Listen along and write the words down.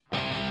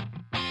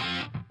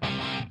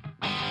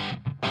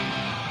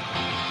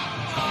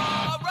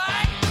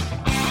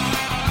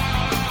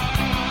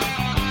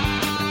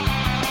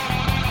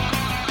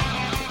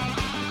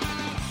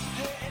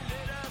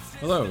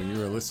Hello,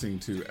 you are listening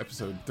to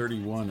episode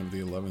 31 of the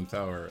 11th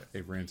Hour,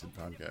 a Ranted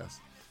podcast.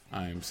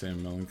 I'm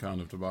Sam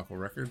Melancon of Debacle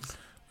Records.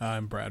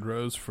 I'm Brad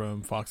Rose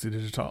from Foxy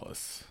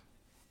Digitalis.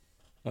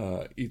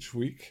 Each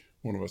week,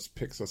 one of us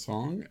picks a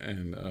song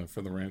and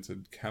for the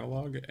Ranted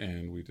catalog,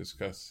 and we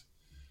discuss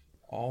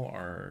all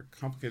our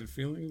complicated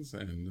feelings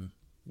and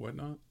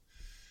whatnot.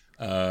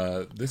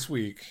 This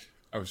week,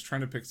 I was trying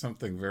to pick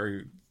something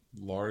very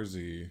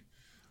Larsy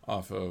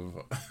off of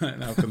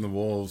an Out in the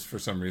Wolves for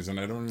some reason.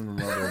 I don't even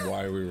remember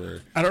why we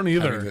were. I don't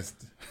either.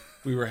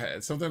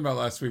 Something about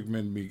last week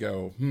made me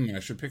go, I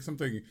should pick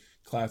something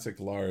classic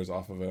Lars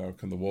off of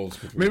Out in the Wolves.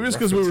 Maybe it's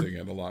because we were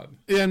it a lot.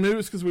 Yeah, and maybe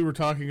it's because we were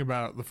talking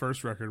about the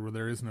first record where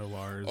there is no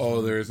Lars.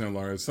 Oh, there is no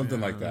Lars,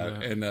 something like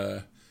that, and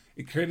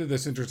it created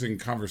this interesting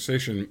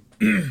conversation.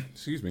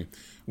 excuse me,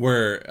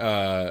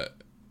 where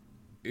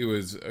it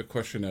was a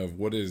question of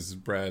what is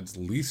Brad's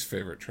least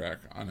favorite track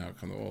on Out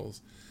in the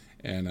Wolves.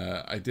 And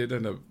I did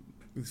end up,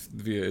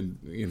 via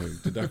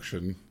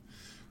deduction,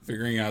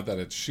 figuring out that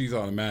it's She's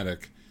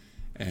Automatic,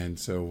 and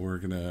so we're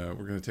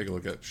gonna take a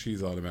look at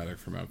She's Automatic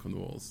from Out in the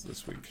Wolves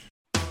this week.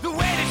 The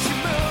way that she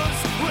moves,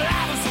 well,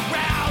 I was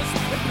aroused,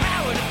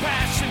 empowered and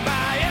passion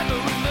by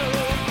every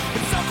move.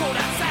 It's so cold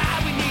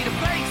outside, we need a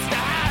place to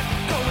hide.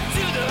 Going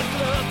to the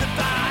club, the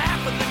bar,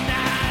 half of the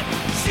night.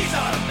 She's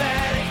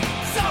automatic,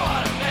 so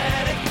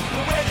automatic.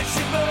 The way that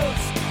she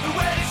moves, the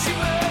way that she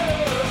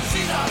moves.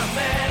 She's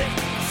automatic.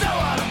 So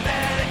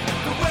automatic,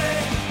 the way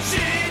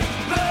she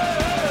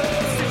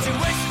moves.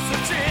 Situation's so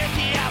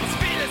tricky, I was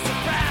feeling so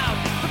proud.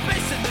 The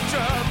bass and the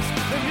drums,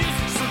 the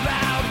music's so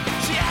loud.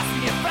 She asked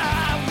me if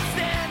I would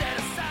stand at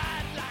her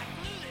side like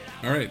glue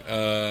that I... All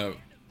right,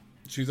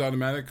 She's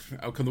Automatic,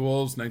 Out in the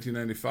Wolves,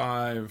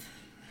 1995,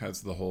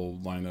 has the whole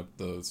lineup,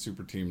 the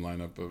super team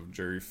lineup of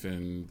Jerry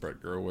Finn, Brett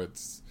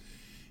Gurewitz,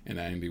 and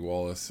Andy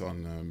Wallace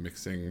on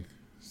mixing.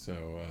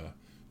 So,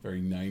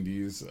 very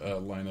 90s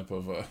lineup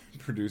of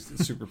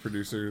super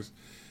producers,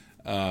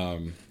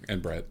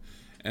 and Brett.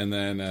 And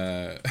then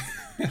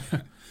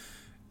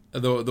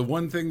the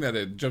one thing that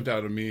it jumped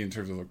out at me in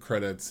terms of the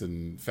credits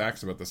and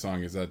facts about the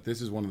song is that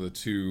this is one of the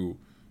two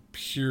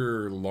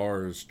pure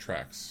Lars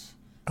tracks.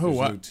 Oh,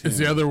 what? No Is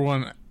the other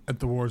one At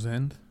the War's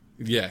End?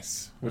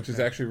 Yes, which is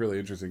actually really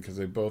interesting because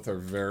they both are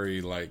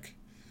very like,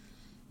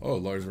 oh,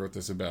 Lars wrote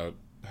this about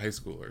high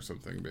school or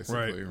something,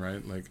 basically,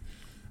 right? Like,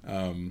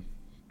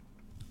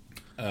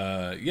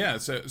 yeah,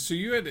 so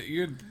you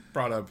had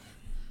brought up,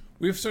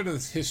 we have sort of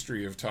this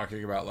history of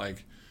talking about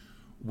like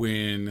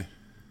when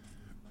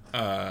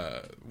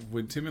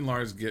Tim and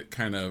Lars get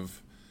kind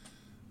of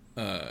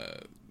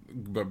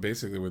but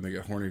basically when they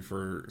get horny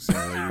for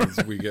some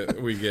ladies, we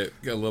get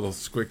a little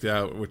squicked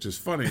out, which is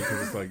funny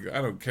because it's like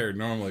I don't care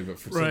normally, but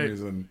for some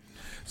reason,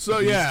 so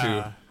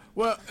yeah.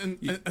 Well,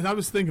 and I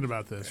was thinking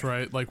about this,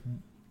 right? Like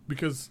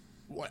because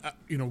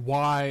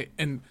why?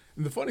 And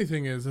the funny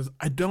thing is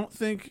I don't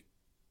think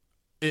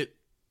it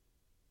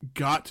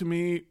got to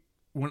me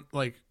when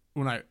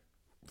I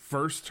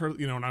first heard,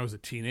 when I was a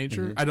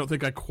teenager. Mm-hmm. I don't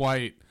think I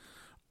quite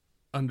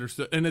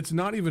understood. And it's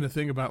not even a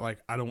thing about like,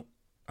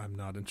 I'm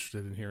not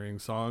interested in hearing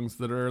songs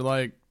that are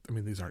like, I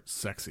mean, these aren't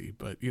sexy,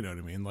 but you know what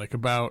I mean? Like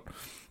about,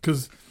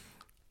 because,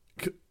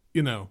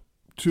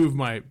 two of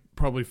my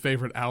probably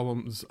favorite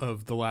albums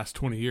of the last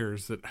 20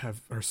 years that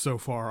are so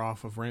far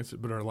off of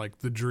Rancid, but are like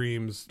The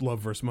Dreams, Love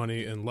vs.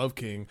 Money, and Love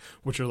King,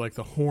 which are like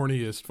the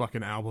horniest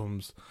fucking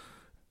albums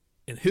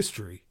in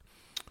history.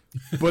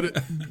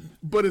 But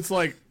it's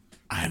like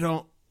I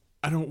don't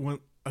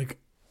want, like,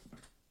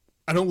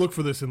 I don't look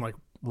for this in like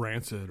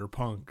Rancid or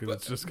punk, and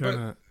it's just kind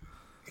of.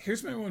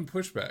 Here's my one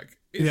pushback.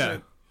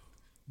 That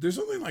there's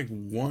only like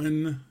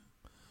one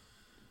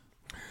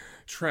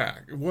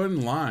track,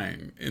 one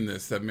line in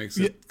this that makes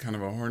it kind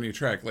of a horny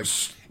track. Like,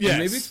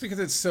 maybe it's because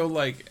it's so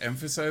like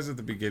emphasized at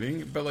the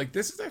beginning, but like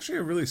this is actually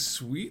a really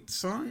sweet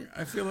song.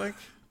 I feel like.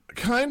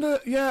 Kind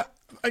of, yeah.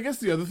 I guess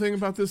the other thing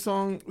about this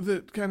song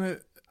that kind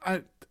of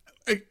I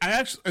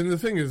actually, and the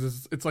thing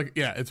is it's like,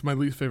 it's my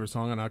least favorite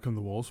song on Out Come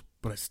the Wolves,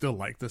 but I still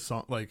like this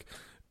song, like,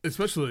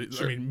 especially,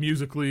 I mean,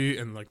 musically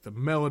and like the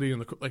melody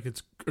and like,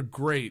 it's a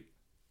great,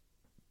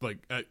 like,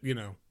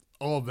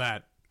 all of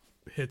that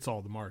hits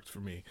all the marks for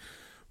me.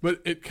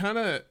 But it kind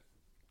of,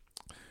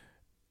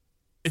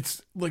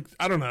 it's like,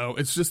 I don't know,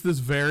 it's just this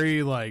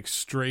very like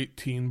straight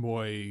teen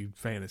boy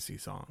fantasy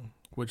song,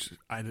 which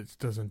it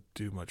doesn't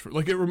do much for,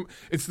 like,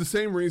 it's the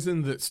same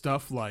reason that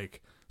stuff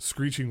like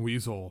Screeching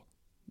Weasel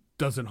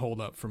doesn't hold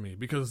up for me,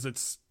 because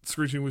it's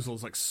Screeching Weasel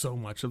is like so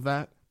much of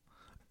that,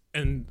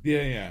 and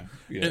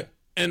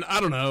and I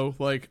don't know,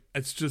 like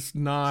it's just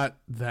not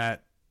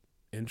that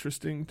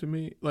interesting to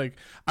me. Like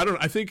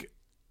I think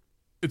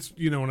it's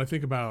when I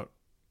think about,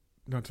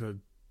 not to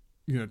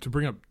to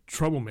bring up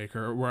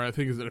Troublemaker, where I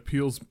think is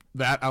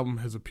that album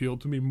has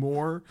appealed to me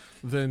more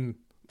than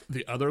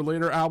the other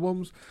later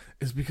albums,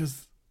 is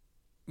because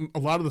a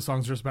lot of the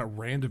songs are just about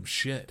random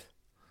shit,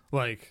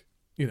 like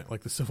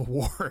like the Civil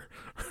War,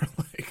 or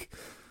like,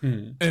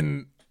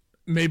 and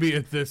maybe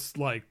at this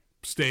like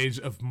stage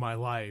of my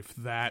life,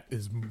 that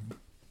is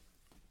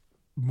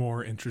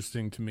more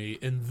interesting to me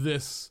in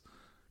this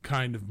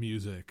kind of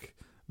music,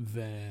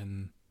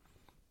 then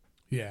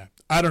yeah,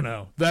 I don't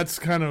know. That's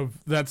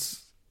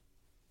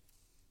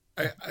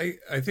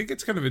I think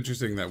it's kind of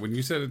interesting that when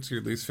you said it's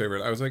your least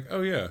favorite, I was like,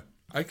 oh yeah,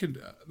 I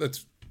could.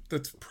 That's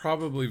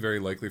probably very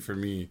likely for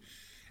me.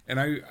 And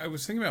I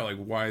was thinking about like,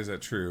 why is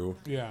that true?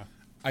 yeah.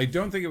 I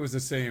don't think it was the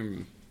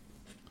same.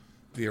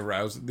 The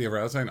aroused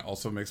line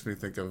also makes me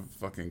think of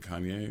fucking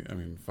Kanye. I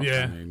mean, fuck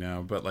Yeah. Kanye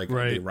now, but like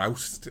Right. the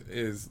aroused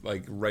is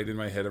like right in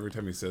my head every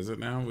time he says it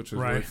now, which is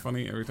really Right.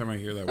 funny. Every time I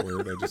hear that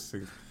word, I just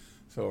think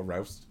so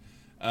aroused.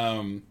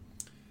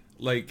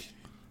 Like,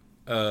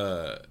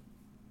 I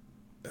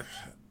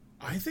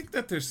think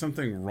that there's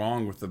something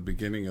wrong with the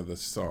beginning of the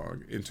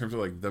song in terms of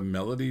like the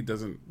melody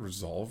doesn't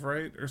resolve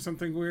right or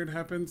something weird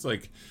happens.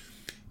 Like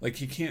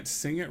he can't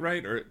sing it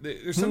right, or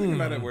there's something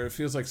about it where it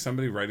feels like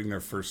somebody writing their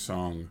first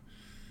song.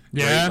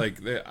 Yeah. Right?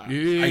 Like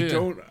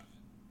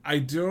I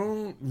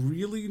don't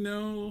really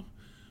know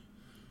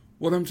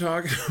what I'm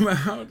talking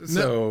about.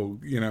 So,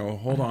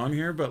 hold on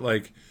here, but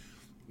like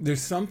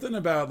there's something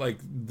about like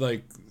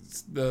the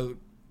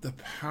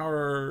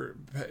power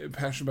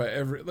passion by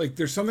every, like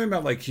there's something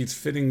about like he's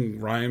fitting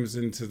rhymes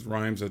into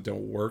rhymes that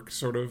don't work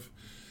sort of.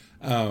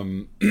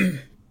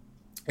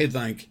 It's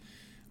like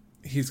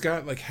he's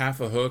got like half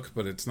a hook,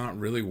 but it's not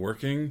really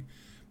working.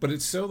 But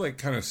it's so like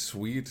kind of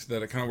sweet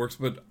that it kind of works.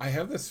 But I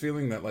have this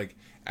feeling that like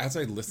as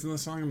I listen to the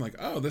song, I'm like,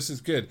 oh, this is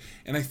good.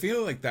 And I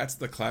feel like that's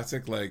the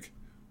classic like,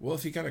 well,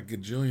 if you got $1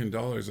 gajillion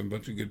and a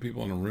bunch of good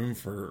people in a room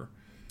for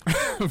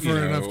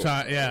enough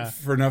time, yeah,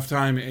 for enough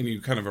time, and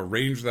you kind of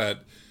arrange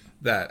that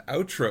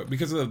outro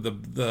because of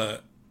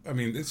the I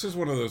mean, it's just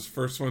one of those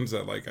first ones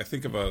that like I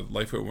think of a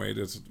Life Won't Wait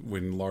is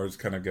when Lars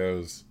kind of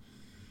goes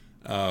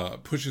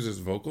pushes his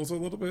vocals a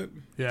little bit.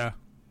 yeah.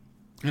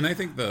 And I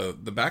think the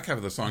back half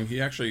of the song,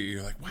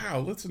 you're like, wow,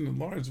 listen to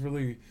Lars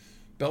really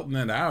belting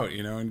it out,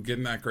 and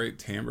getting that great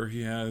timbre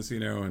he has,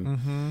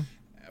 and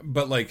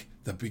but like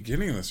the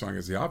beginning of the song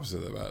is the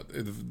opposite of that.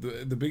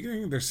 The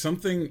beginning, there's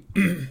something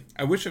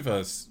I wish if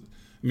a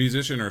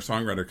musician or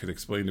songwriter could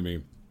explain to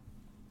me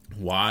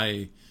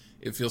why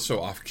it feels so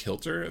off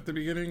kilter at the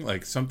beginning,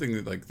 like something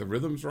that like the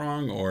rhythm's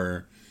wrong,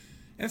 or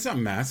and it's not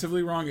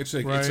massively wrong. It's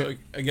like, It's like,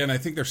 again, I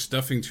think they're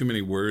stuffing too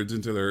many words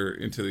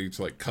into each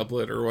like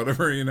couplet or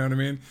whatever, you know what I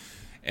mean?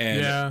 And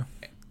Yeah.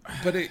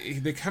 But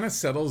it kind of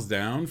settles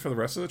down for the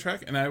rest of the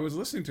track, and I was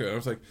listening to it. I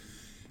was like,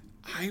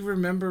 I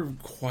remember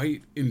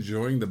quite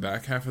enjoying the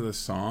back half of the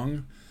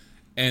song,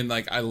 and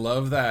like I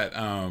love that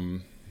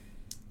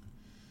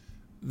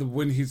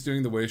when he's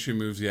doing The Way She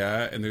Moves,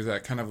 yeah, and there's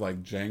that kind of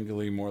like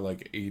jangly, more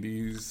like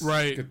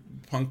 80s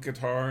punk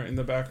guitar in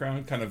the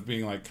background, kind of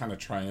being like kind of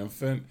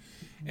triumphant.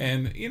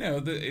 And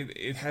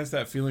it has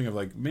that feeling of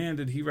like, man,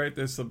 did he write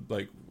this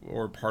like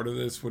or part of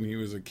this when he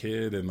was a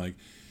kid? And like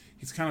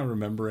he's kind of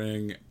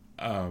remembering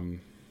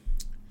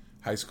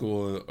high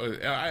school.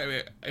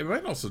 It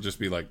might also just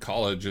be like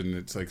college, and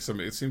it's like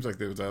it seems like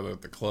they was out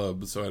at the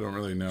club, so I don't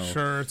really know.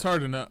 Sure, it's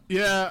hard to know.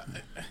 Yeah,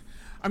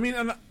 I mean,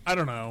 I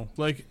don't know.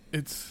 Like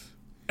it's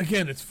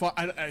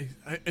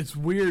it's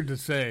weird to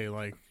say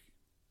like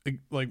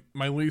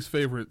my least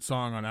favorite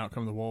song on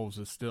Outcome of the Wolves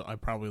is still I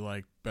probably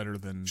like better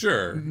than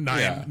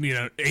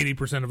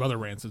 80% of other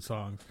Rancid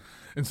songs,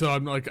 and so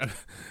I'm like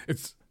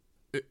it's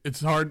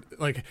hard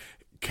like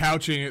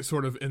couching it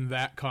sort of in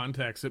that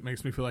context. It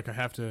makes me feel like I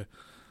have to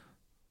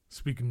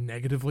speak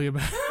negatively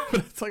about it, but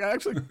it's like I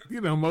actually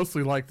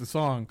mostly like the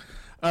song,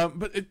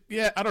 but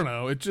I don't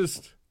know, it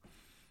just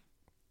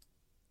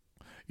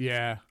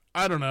I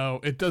don't know,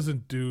 it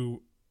doesn't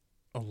do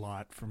a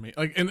lot for me.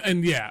 Like, and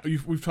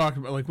we've talked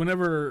about like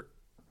whenever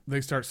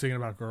they start singing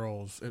about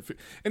girls,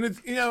 and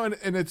it's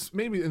and it's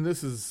maybe, and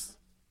this is,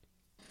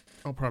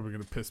 I'm probably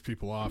gonna piss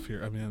people off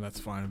here. I mean, that's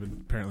fine. But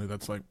apparently,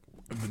 that's like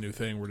the new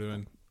thing we're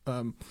doing.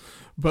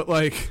 But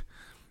like,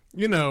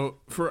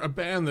 for a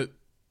band that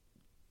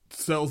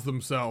sells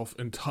themselves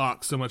and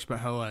talks so much about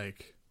how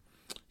like,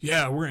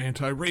 yeah, we're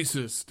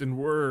anti-racist and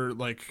we're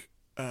like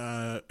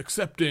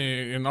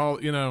accepting and all,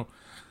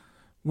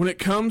 when it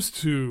comes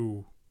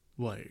to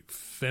like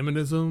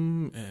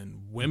feminism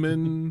and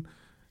women,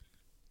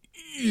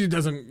 it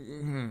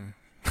doesn't.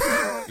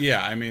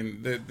 Yeah, I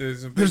mean,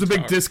 there's a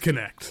big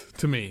disconnect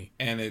to me,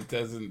 and it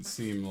doesn't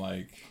seem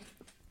like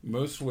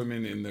most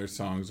women in their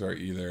songs are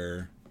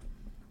either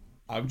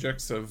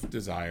objects of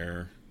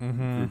desire,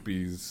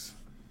 groupies,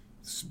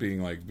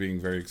 being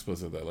very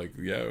explicit that like,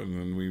 yeah, and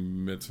then we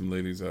met some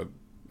ladies out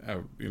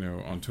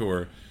on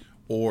tour,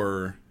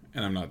 or,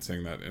 and I'm not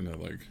saying that in a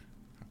like,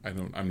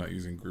 I'm not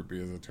using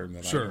groupie as a term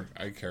that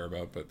I care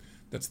about, but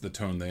that's the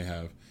tone they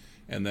have.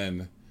 And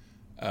then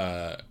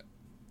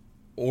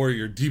or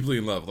you're deeply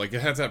in love. Like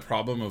it has that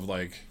problem of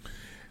like,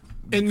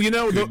 and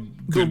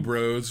good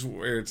bros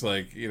where it's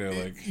like,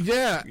 like,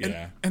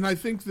 yeah. And I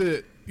think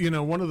that,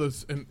 one of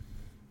those, and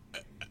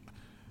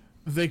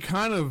they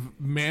kind of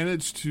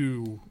managed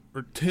to,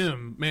 or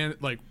Tim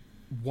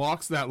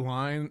walks that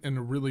line in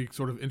a really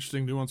sort of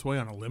interesting, nuanced way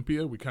on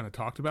Olympia. We kind of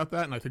talked about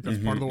that, and I think that's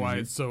part of the why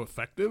it's so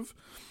effective,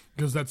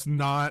 because that's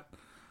not,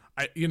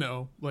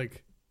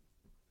 like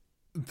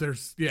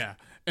there's I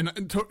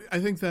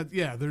think that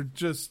they're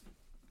just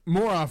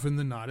more often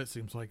than not. It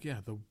seems like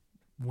the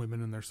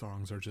women in their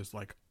songs are just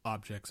like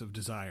objects of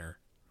desire,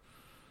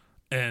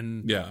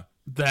 and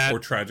that or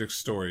tragic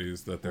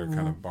stories that they're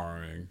kind of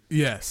borrowing.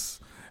 Yes,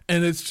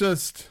 and it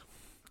just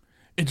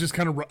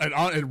kind of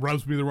it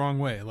rubs me the wrong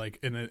way. Like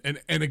and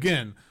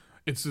again,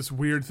 it's this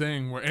weird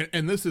thing where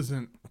and this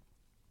isn't.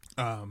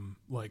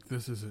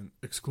 This isn't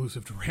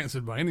exclusive to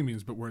Rancid by any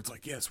means, but where it's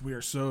like, yes, we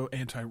are so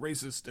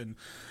anti-racist and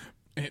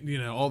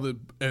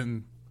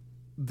and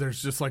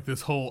there's just like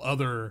this whole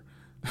other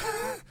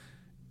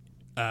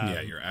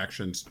your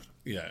actions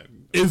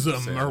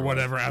ism or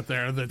whatever out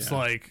there that's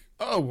like,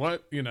 oh,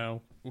 what,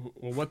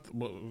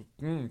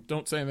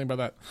 don't say anything about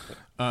that.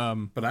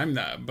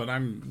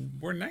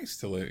 We're nice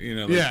to it, they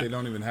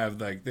don't even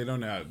have like they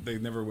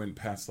never went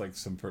past like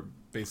some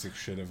basic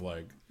shit of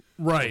like,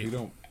 right, you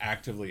don't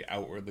actively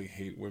outwardly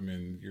hate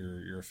women,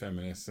 you're a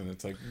feminist, and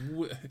it's like,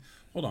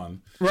 hold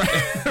on, right.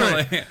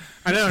 Like,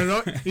 I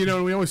know,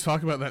 we always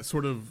talk about that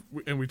sort of,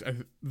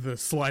 and the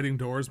sliding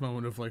doors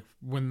moment of like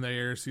when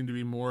there seemed to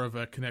be more of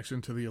a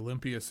connection to the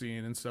Olympia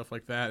scene and stuff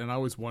like that, and I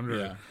always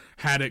wonder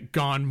had it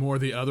gone more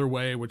the other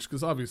way, which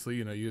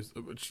obviously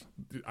which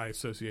I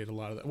associate a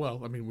lot of that.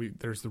 Well, I mean,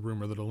 there's the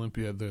rumor that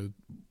the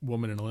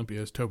woman in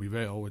Olympia is Toby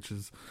Vale, which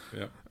is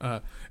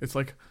it's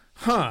like,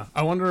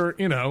 I wonder,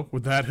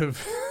 would that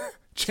have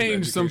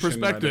changed some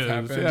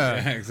perspectives?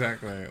 Yeah,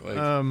 exactly.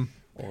 Like,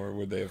 or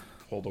would they have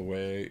pulled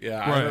away?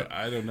 Yeah, right.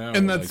 I don't know.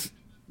 And that's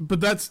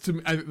to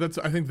me.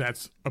 I think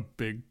that's a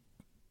big,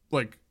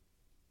 like,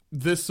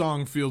 this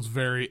song feels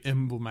very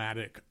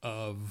emblematic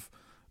of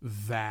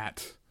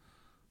that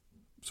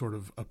sort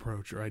of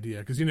approach or idea,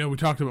 because we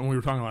talked about when we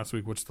were talking last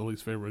week, what's the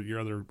least favorite,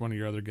 one of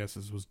your other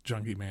guesses was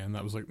Junkie Man.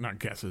 That was like, not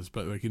guesses,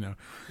 but like,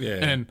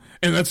 and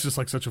that's just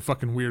like such a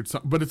fucking weird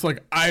song. But it's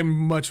like, I'm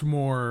much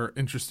more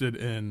interested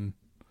in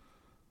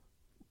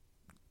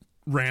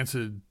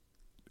Rancid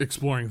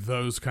exploring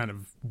those kind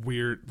of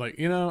weird, like,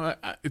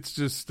 it's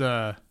just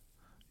I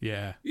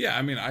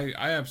mean, I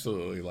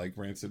absolutely like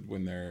Rancid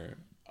when they're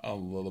a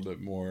little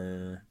bit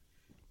more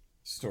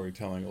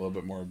storytelling, a little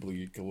bit more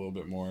bleak, a little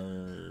bit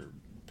more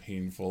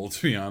painful,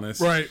 to be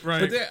honest. Right.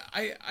 But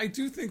I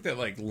do think that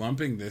like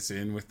lumping this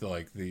in with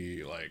the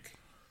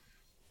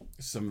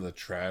some of the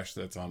trash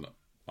that's on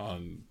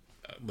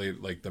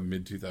late, like the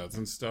mid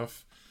 2000s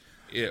stuff,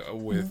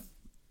 with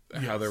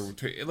how they're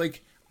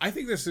like, I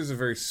think this is a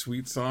very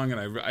sweet song,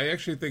 and I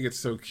actually think it's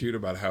so cute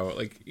about how,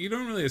 like, you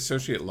don't really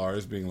associate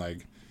Lars being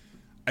like,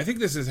 I think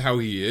this is how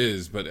he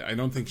is, but I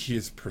don't think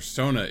his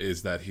persona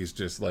is that he's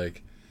just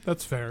like,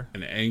 that's fair,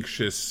 an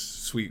anxious,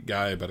 sweet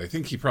guy, but I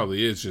think he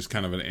probably is just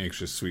kind of an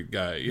anxious, sweet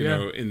guy, you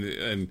know,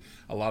 and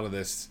a lot of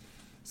this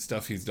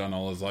stuff he's done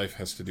all his life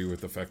has to do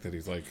with the fact that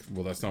he's like,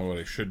 well, that's not what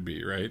I should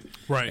be, right?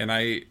 And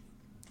I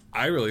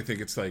really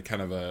think it's like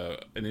kind of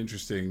an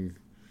interesting,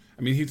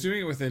 I mean, he's doing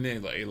it within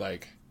a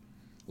like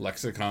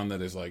lexicon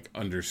that is like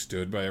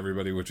understood by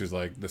everybody, which is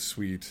like the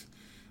sweet,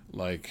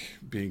 like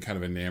being kind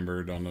of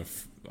enamored on a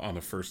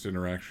first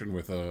interaction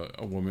with a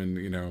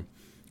woman,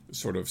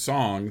 sort of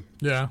song.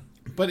 Yeah.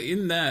 But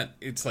in that,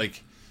 it's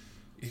like,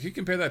 if you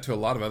compare that to a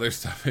lot of other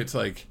stuff, it's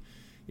like,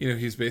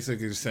 he's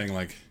basically just saying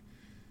like,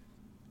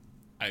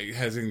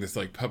 having this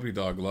like puppy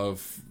dog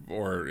love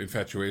or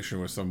infatuation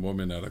with some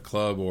woman at a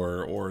club,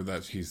 or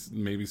that he's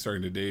maybe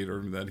starting to date,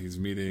 or that he's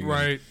meeting,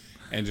 right?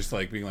 And just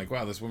like being like,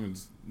 wow, this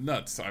woman's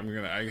nuts. I'm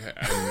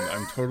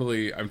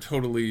totally,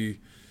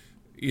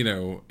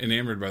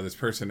 enamored by this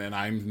person, and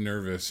I'm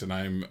nervous, and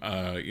I'm,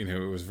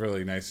 it was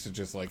really nice to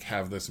just like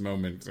have this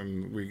moment,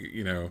 and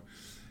we,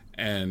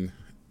 and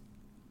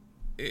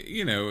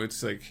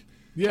it's like,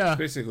 it's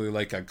basically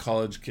like a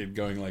college kid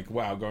going like,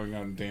 wow, going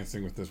out and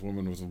dancing with this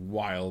woman was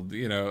wild,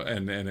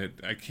 and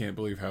I can't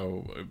believe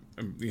how,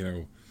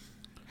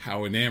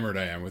 how enamored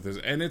I am with this.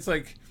 And it's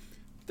like,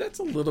 that's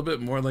a little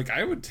bit more like,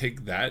 I would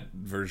take that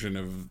version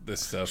of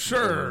this stuff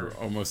over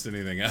almost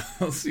anything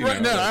else.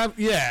 Right? No,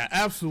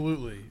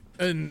 absolutely.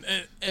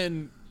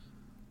 And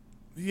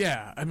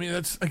yeah, I mean,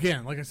 that's,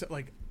 again, like I said,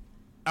 like,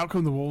 Out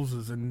Come the Wolves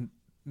is a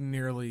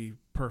nearly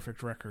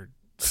perfect record.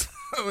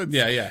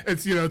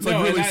 It's it's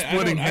like really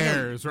splitting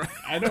hairs, right?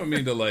 I don't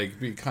mean to like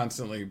be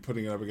constantly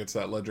putting it up against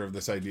that ledger of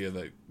this idea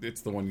that it's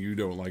the one you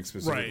don't like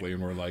specifically,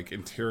 and we're like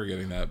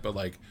interrogating that. But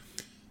like,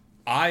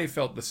 I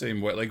felt the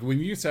same way. Like when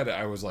you said it,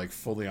 I was like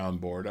fully on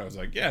board. I was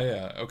like,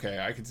 yeah, okay,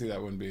 I can see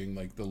that one being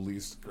like the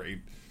least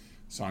great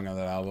song on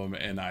that album.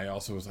 And I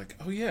also was like,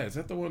 oh yeah, is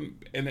that the one?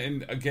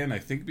 And again, I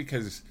think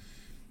because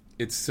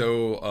it's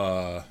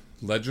so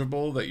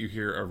legible that you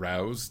hear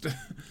aroused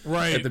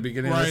at the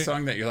beginning of the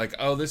song, that you're like,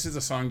 oh, this is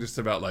a song just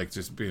about like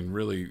just being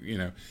really,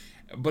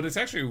 but it's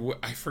actually,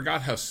 I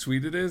forgot how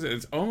sweet it is.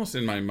 It's almost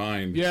in my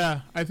mind.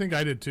 Yeah, I think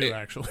I did too,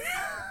 actually.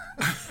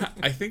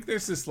 I think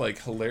there's this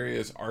like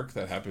hilarious arc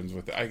that happens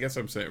with it. I guess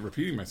I'm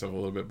repeating myself a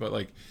little bit, but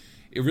like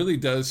it really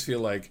does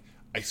feel like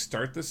I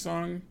start this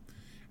song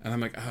and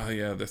I'm like, oh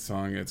yeah, this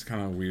song, it's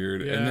kind of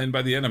weird. And then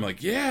by the end I'm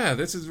like, yeah,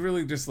 this is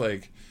really just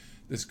like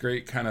this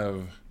great kind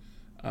of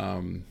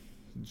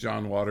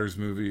John Waters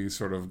movie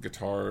sort of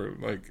guitar,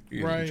 like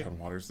Right. John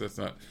Waters. That's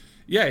not.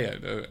 Yeah.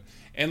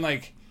 And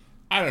like,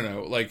 I don't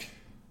know, like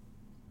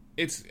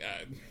it's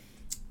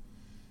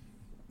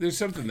there's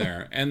something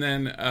there, and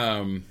then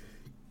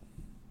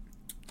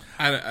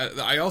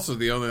I also,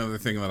 the only other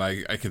thing that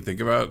I can think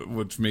about,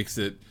 which makes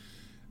it,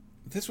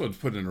 this one's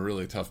put in a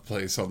really tough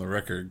place on the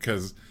record,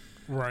 because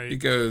Right. it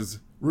goes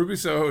Ruby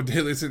Soho,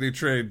 Daly City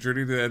Trade,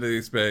 Journey to the End of the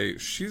East Bay,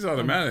 She's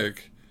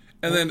Automatic,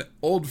 and then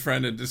Old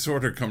Friend and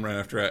Disorder come right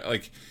after it.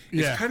 Like,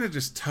 Yeah. it's kind of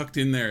just tucked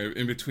in there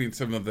in between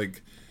some of the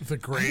The I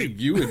great think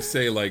you would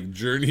say like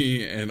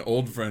Journey and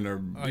Old Friend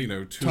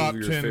are two top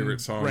of your 10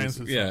 favorite songs.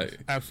 Rancid Yeah, songs.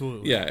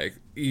 Absolutely. yeah,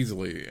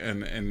 easily,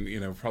 and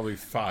probably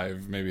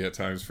 5 maybe at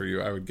times for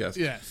you, I would guess.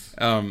 Yes.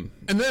 And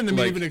And then, I mean,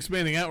 like- even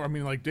expanding out, I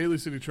mean, like Daily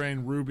City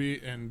Train,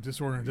 Ruby, and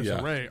Disorder and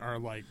Disarray are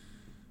like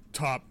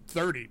top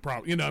 30,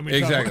 probably. You know, I mean,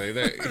 Exactly.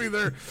 I mean,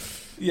 they're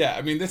Yeah,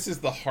 I mean, this is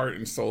the heart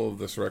and soul of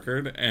this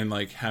record, and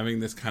like having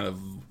this kind of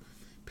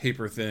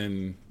paper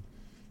thin,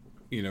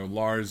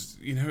 Lars.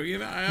 I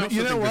also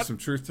think what? there's some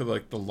truth to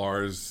like the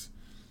Lars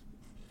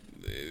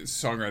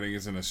songwriting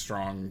isn't as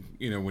strong,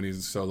 when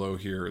he's solo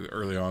here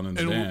early on in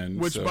the band.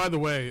 which, so. by the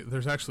way,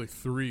 there's actually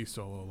 3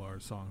 solo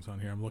Lars songs on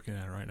here. I'm looking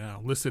at it right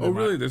now. Listed. Oh,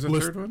 really? There's a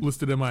third one?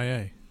 Listed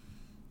MIA.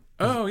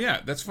 Oh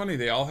yeah, that's funny.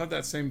 They all have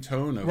that same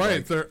tone of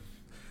Right. like,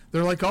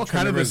 They're like all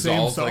kind of the same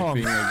resolve, song. like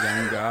being a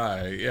young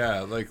guy.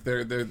 Yeah, like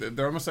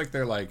they're almost like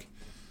they're like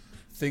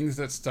things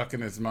that stuck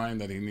in his mind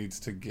that he needs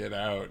to get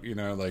out.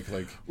 Like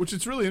Which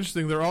is really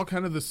interesting. They're all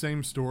kind of the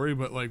same story,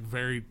 but like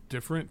very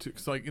different.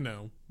 It's like,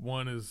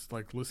 one is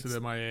like listed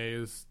MIA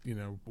is,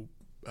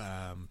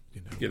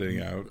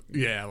 getting out.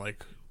 yeah,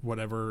 like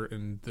whatever,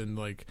 and then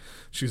like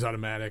She's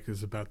Automatic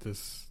is about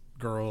this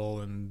girl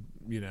and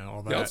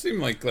all that. They all seem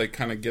like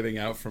kind of getting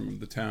out from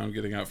the town,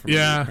 getting out from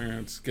Yeah. their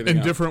parents, getting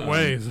in out, different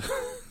ways.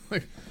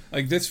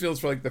 Like this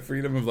feels like the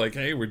freedom of like,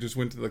 hey, we just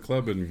went to the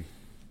club and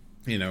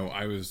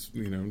I was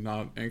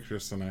not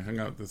anxious and I hung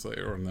out this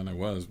later, and then I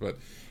was, but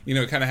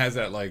it kind of has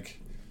that like,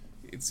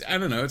 it's, I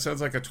don't know, it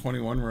sounds like a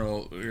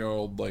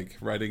 21-year-old like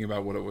writing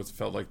about what it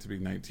felt like to be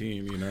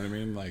 19. You know what I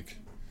mean? Like,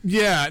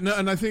 Yeah, no,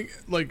 and I think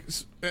like,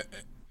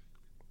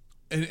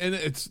 and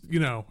it's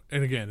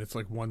and again, it's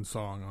like one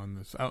song on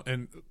this,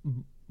 and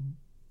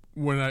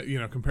when I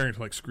comparing to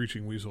like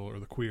Screeching Weasel or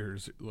the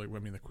Queers, like I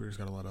mean the Queers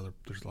got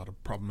there's a lot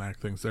of problematic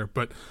things there,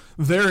 but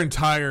their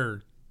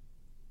entire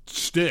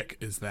shtick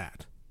is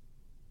that.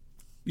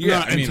 yeah,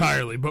 Not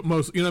entirely, but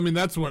most,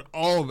 that's what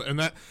all of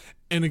it,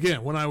 and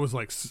again, when I was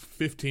like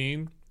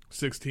 15,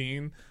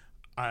 16,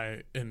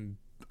 I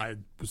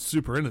was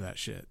super into that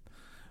shit.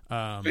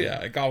 yeah,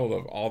 I gobbled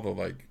up all the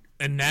like.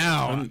 And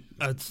now Ton-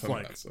 it's ton of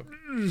like, that stuff.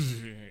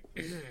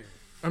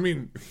 I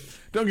mean,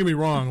 don't get me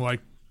wrong,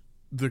 like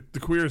the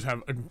Queers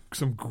have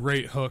some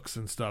great hooks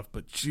and stuff,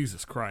 but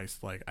Jesus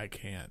Christ, like I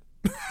can't.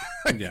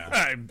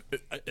 Yeah.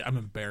 I'm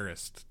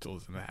embarrassed to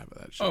listen to half of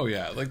that shit. Oh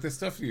yeah, like the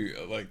stuff you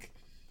like.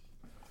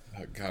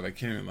 Oh, God, I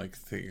can't even like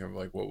think of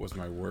like what was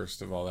my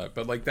worst of all that,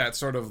 but like that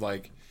sort of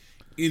like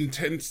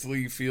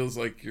intensely feels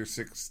like you're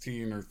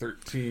 16 or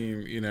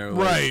 13, like,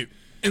 right.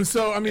 And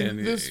so I mean, and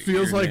this you're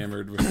feels like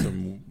enamored with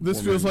some. this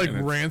woman, feels like and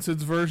it's-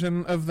 Rancid's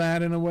version of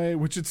that in a way,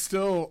 which it's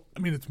still. I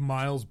mean, it's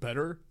miles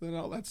better than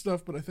all that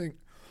stuff, but I think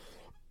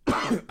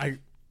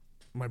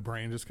my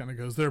brain just kind of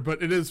goes there.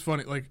 But it is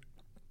funny, like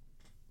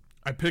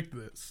I picked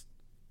this,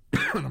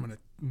 and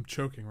I'm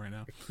choking right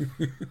now.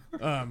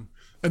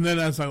 And then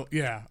as I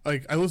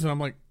listen, I'm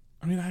like,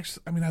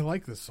 I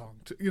like this song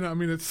too.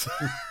 It's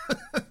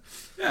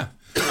Yeah,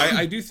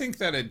 I do think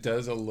that it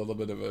does a little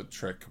bit of a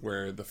trick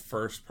where the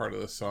first part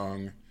of the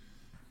song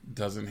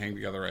doesn't hang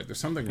together right. There's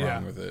something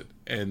wrong with it,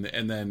 and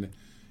then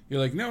you're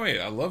like, no wait,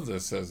 I love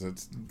this as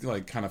it's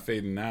like kind of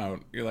fading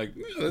out. You're like,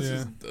 no, this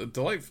is a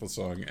delightful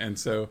song, and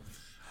so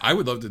I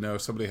would love to know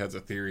if somebody has a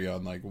theory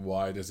on like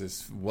why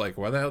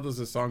the hell does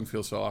this song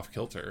feel so off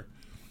kilter?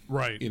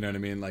 right. You know what I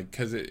mean? Like,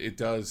 because it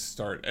does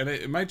start, and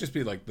it might just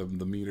be like the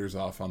meters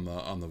off on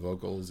the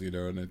vocals,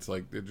 and it's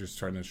like they're just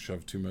trying to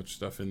shove too much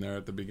stuff in there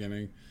at the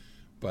beginning.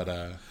 But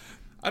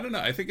I don't know.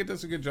 I think it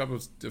does a good job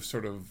of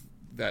sort of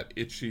that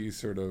itchy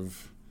sort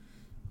of.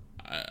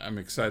 I'm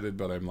excited,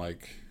 but I'm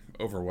like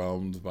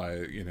overwhelmed by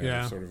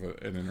sort of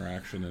an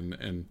interaction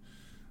and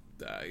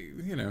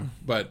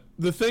But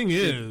The thing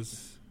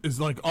is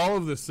like all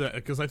of this,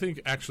 because I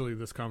think actually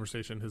this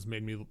conversation has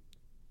made me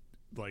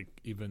like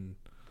even.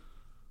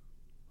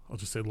 I'll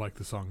just say like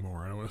the song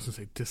more. I don't want to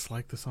say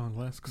dislike the song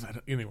less because I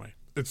don't. Anyway,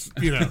 it's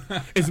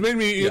it's made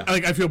me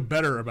like I feel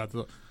better about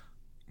the.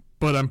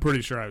 But I'm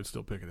pretty sure I would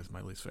still pick it as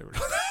my least favorite.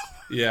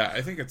 Yeah,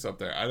 I think it's up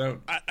there. I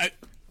don't.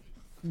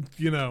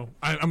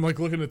 I'm like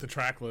looking at the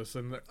track list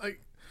and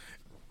like,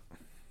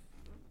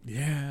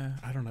 yeah,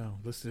 I don't know.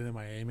 Listed in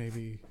MIA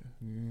maybe.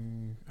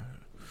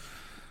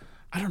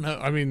 I don't know.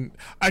 I mean,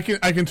 I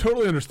can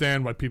totally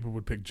understand why people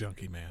would pick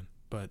Junkie Man,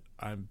 but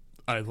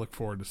I look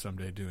forward to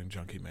someday doing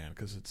Junkie Man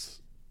because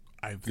it's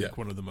I think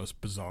one of the most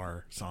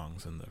bizarre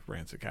songs in the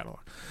Rancid catalog,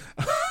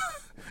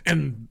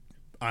 and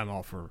I'm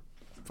all for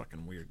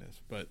fucking weirdness,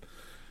 but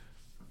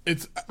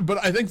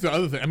But I think the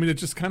other thing, I mean, it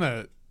just kind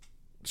of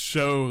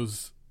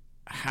shows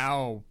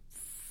how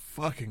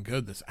fucking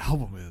good this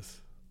album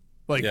is.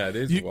 Like, yeah, it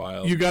is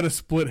wild. You got to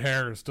split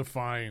hairs to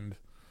find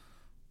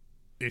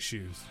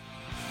issues.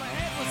 My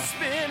head was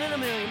spinning a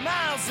million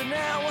miles an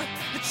hour.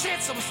 The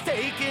chance I was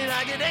taking,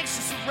 I get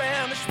anxious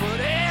around. I just put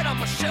a head on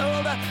my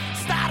shoulder,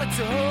 started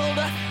to hold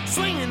her,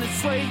 swinging and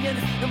swaying,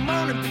 the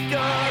morning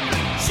begun.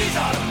 She's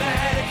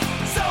automatic,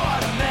 so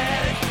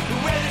automatic. The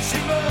way that she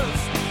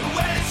moves, the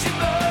way that she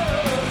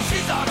moves.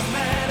 She's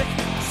automatic,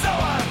 so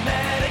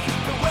automatic.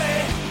 The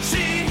way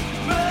she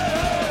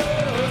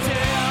moves,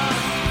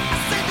 yeah. I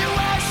see the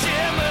way she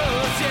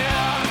moves,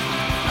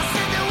 yeah. I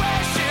see the way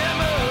she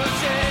moves,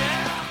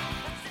 yeah.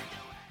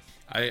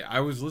 I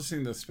was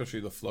listening to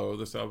especially the flow of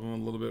this album a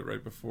little bit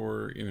right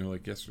before,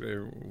 like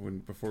yesterday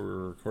before we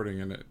were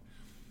recording, and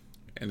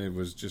it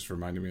was just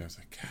reminding me. I was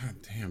like, God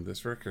damn,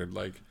 this record!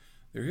 Like,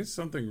 there is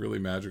something really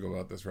magical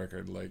about this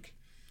record. Like,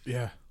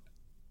 yeah,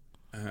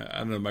 I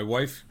don't know. My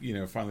wife,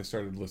 finally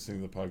started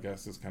listening to the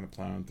podcast, is kind of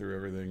plowing through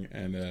everything,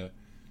 and oh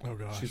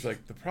gosh, she's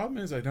like, the problem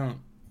is I don't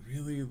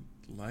really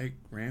like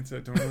Rancid.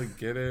 I don't really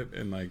get it,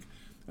 and like,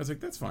 I was like,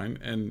 that's fine,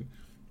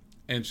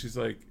 and she's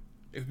like,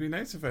 it'd be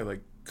nice if I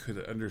like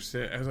could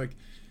understand.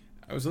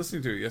 I was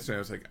listening to it yesterday. I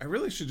was like, I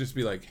really should just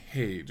be like,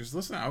 hey, just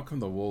listen to Out Come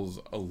the Wolves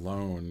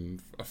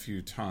alone a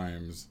few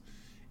times,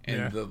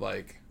 and the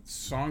like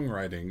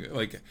songwriting.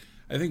 Like,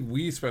 I think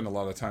we spend a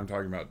lot of time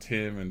talking about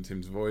Tim and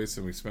Tim's voice,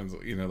 and we spend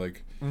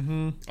like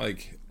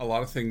a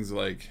lot of things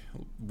like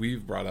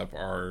we've brought up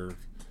are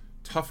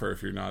tougher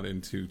if you're not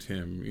into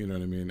Tim. You know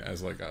what I mean?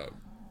 As like a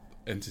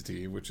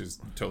entity, which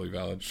is totally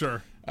valid.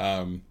 Sure.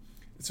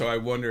 So I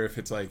wonder if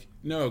it's like,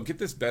 no, get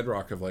this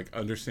bedrock of like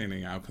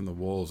understanding Out Come the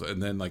Wolves,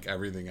 and then like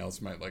everything else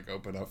might like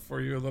open up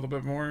for you a little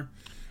bit more.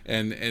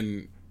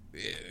 And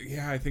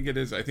yeah, I think it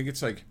is. I think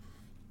it's like,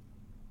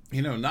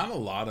 not a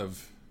lot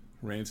of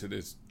Rancid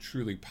is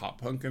truly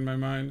pop punk in my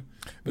mind,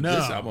 but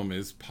this album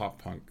is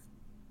pop punk.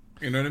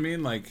 You know what I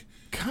mean? Like,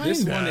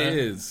 this one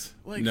is.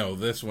 Like, no,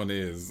 this one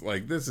is.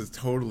 Like, this is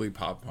totally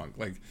pop punk.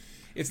 Like,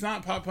 it's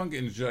not pop punk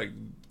in like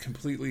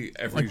completely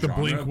every like the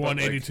genre, Blink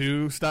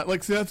 182 style.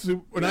 Like, see, that's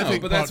when I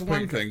think. But that's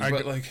one thing.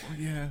 But like,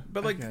 yeah,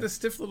 but like the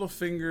Stiff Little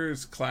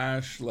Fingers,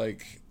 Clash,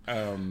 like,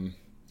 I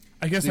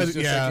guess these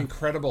like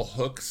incredible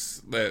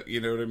hooks that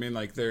you know what I mean.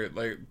 Like they're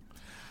like,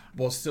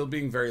 while still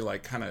being very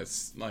like kind of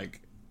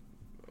like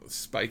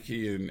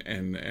spiky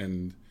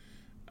and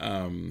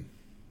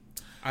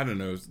I don't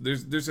know.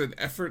 There's an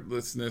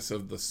effortlessness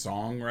of the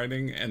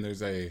songwriting, and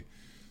there's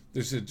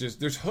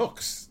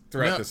hooks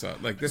throughout this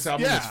album. Like, this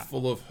album is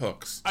full of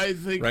hooks. I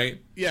think,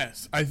 right?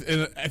 Yes, I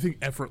think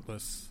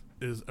effortless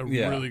is a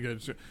really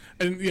good.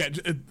 And yeah,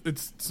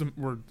 it's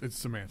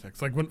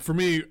semantics. Like, for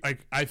me,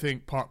 I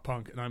think pop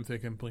punk, and I'm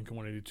thinking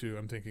Blink-182.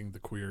 I'm thinking the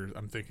Queers.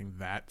 I'm thinking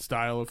that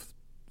style of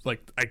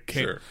like I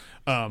can't.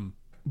 Sure.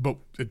 But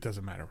it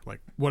doesn't matter. Like,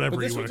 whatever.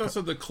 But this one's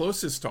also the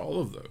closest to all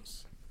of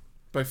those,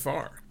 by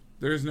far.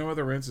 There is no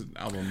other Rancid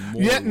album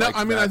more. Yeah, no, like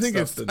I mean, I think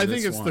it's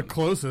the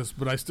closest,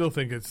 but I still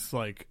think it's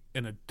like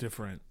in a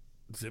different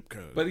zip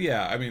code. But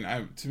yeah, I mean,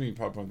 to me,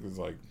 pop punk is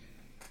like,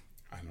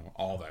 I don't know,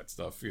 all that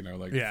stuff, from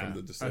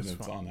the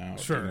Descendants on out.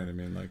 Sure, you know what I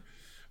mean? Like,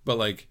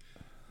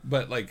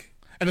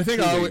 and I think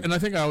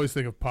I always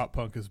think of pop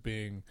punk as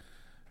being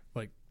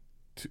like,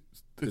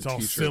 it's all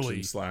silly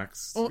and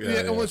slacks. Well,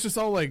 well, it's just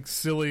all like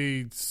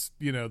silly.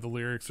 The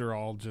lyrics are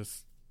all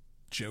just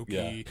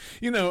jokey.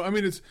 I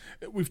mean,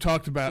 we've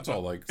talked about it's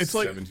all like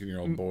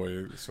 17-year-old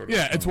boy sort of.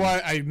 Yeah, it's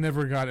why I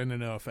never got into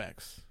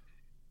NoFX.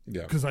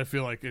 Yeah, because I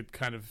feel like it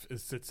kind of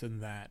sits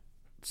in that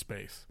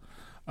space,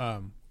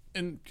 and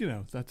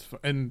that's fun.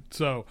 And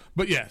so,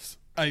 but yes,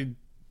 I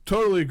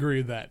totally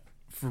agree that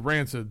for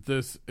Rancid,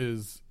 this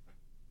is,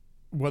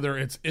 whether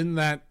it's in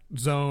that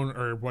zone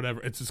or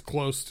whatever, it's as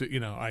close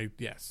to, I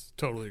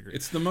totally agree.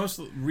 It's the most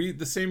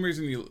the same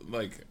reason you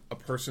like a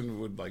person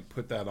would like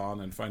put that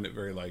on and find it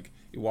very like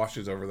it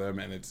washes over them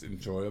and it's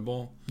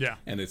enjoyable. Yeah,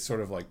 and it's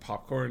sort of like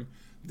popcorn.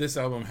 This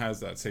album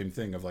has that same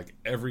thing of like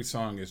every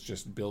song is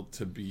just built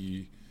to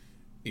be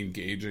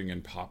engaging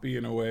and poppy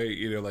in a way.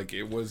 Like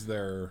it was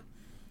their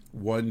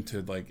one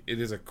to like, it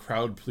is a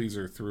crowd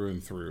pleaser through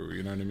and through.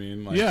 You know what I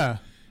mean? Like, yeah.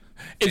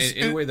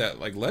 In a way that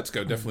like Let's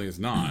Go definitely is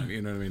not.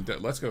 You know what I mean?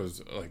 Let's Go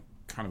is like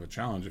kind of a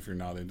challenge if you're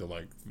not into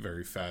like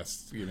very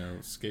fast,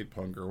 skate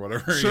punk or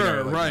whatever.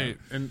 Sure, right.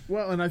 And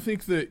I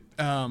think that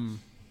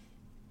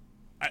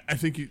I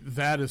think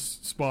that is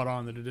spot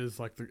on, that it is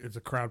like it's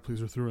a crowd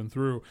pleaser through and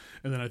through.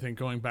 And then I think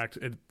going back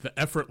to it, the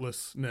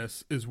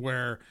effortlessness is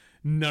where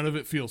none of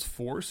it feels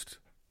forced.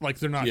 Like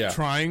they're not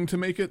trying to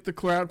make it the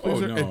crowd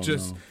pleaser. Oh, no, it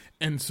just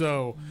and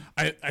so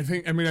I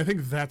think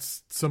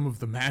that's some of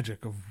the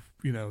magic of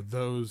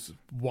those,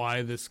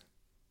 why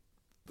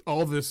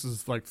all this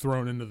is like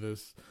thrown into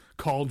this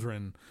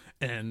cauldron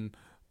and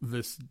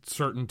this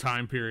certain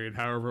time period,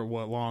 however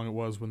long it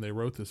was when they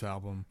wrote this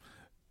album,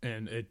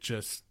 and it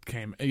just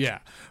came.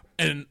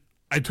 And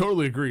I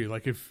totally agree.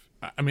 Like if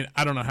I mean,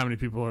 I don't know how many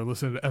people are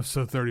listening to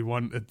episode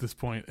 31 at this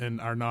point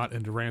and are not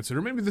into Rancid,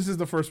 or maybe this is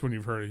the first one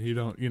you've heard and you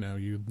don't,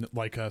 you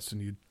like us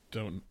and you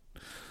don't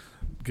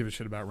give a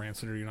shit about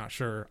Rancid, or you're not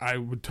sure. I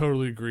would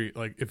totally agree.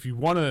 Like, if you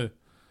want to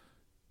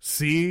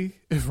see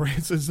if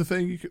Rancid's the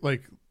thing, you could,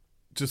 like,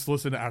 just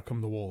listen to Out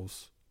Come the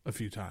Wolves a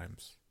few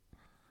times.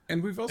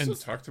 And we've also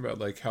talked about,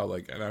 like, how,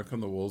 like, An Out Come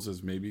the Wolves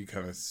is maybe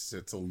kind of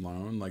sits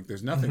alone. Like,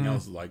 there's nothing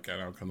else like An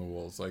Out Come the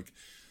Wolves. Like,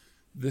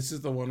 this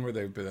is the one where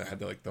they've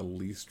had, like, the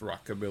least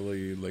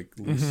rockabilly, like,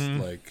 least,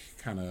 like,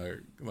 kind of,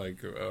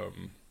 like,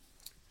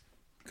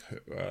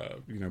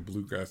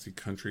 bluegrassy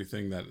country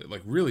thing that,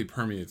 like, really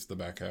permeates the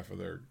back half of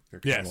their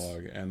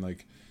catalog. Yes. And,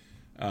 like,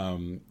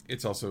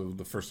 it's also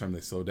the first time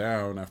they slow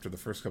down after the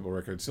first couple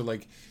records. So,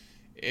 like,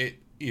 it,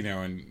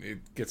 and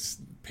it gets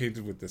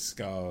painted with this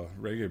ska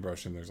reggae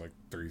brush, and there's like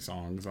 3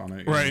 songs on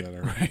it. Right, that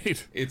are,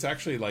 right. It's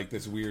actually like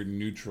this weird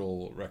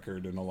neutral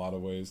record in a lot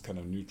of ways, kind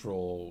of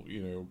neutral,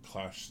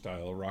 Clash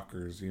style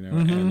rockers,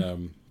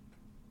 and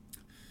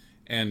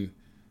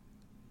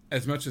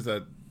as much as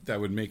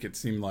that would make it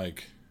seem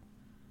like,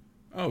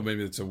 oh,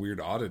 maybe it's a weird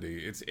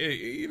oddity, it's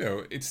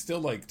still,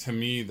 like, to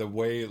me, the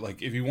way,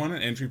 like, if you want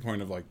an entry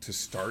point of, like, to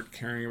start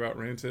caring about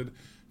Rancid,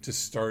 to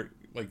start,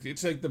 like,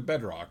 it's like the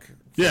bedrock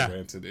for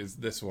Rancid is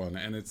this one.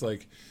 And it's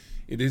like,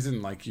 it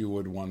isn't like you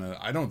would want to,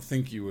 I don't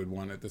think you would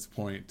want at this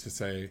point to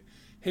say,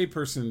 hey,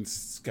 person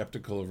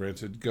skeptical of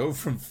Rancid, go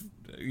from,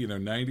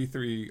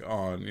 93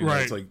 on.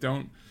 Right. It's like,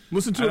 don't.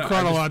 Listen to it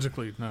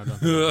chronologically. No,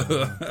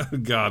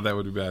 don't. God, that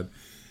would be bad.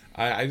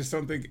 I just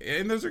don't think,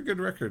 and those are good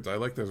records. I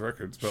like those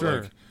records. But,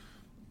 sure. like,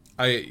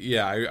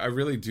 I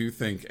really do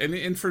think,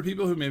 and for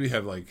people who maybe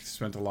have, like,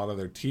 spent a lot of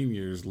their teen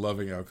years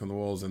loving Out Come the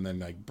Wolves and then,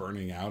 like,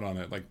 burning out on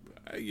it, like,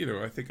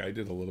 I think I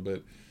did a little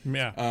bit.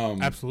 Yeah,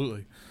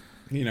 absolutely.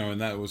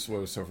 And that was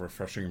what was so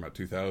refreshing about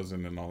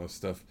 2000 and all this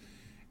stuff.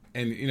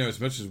 And,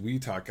 as much as we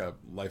talk up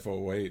Life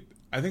 08,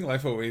 I think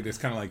Life 08 is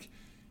kind of like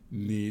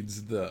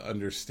needs the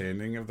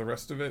understanding of the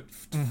rest of it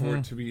for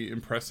it to be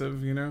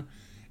impressive,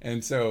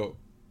 And so,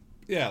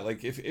 yeah,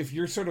 like, if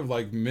you're sort of,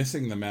 like,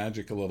 missing the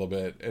magic a little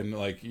bit and,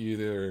 like, you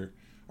either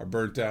are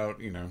burnt out,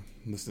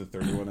 listen to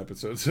 31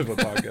 episodes of a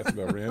podcast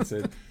about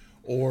Rancid,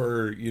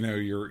 or,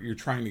 you're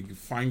trying to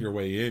find your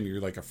way in. You're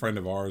like a friend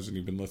of ours and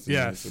you've been listening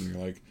to this, and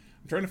you're like,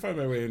 I'm trying to find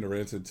my way into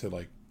Rancid to,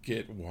 like,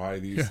 get why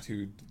these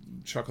two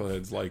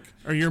chuckleheads like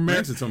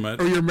Rancid so much.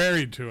 Or you're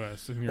married to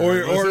us. And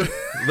or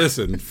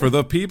listen, for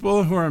the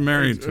people who are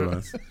married to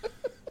us,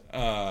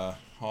 all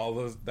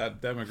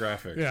that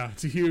demographic. Yeah,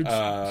 it's a huge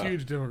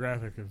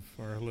demographic of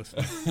our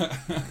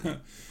listeners.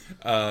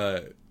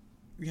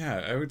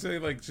 Yeah, I would say,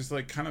 like, just,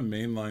 like, kind of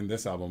mainline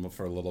this album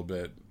for a little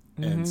bit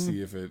and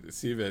see if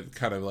it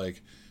kind of,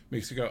 like,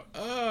 makes you go,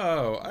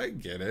 oh, I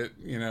get it,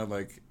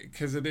 like,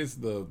 because it is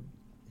the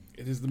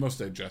most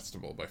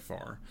digestible by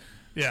far.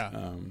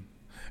 Yeah.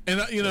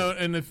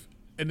 And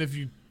and if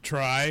you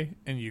try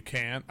and you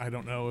can't, I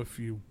don't know if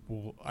you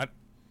will.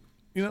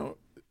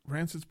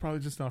 Rancid's probably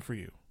just not for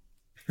you.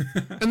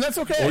 And that's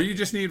okay. Or you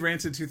just need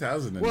Rancid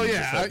 2000.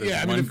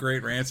 And one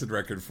great Rancid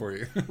record for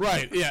you.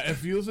 Right. Yeah.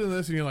 If you listen to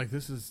this and you're like,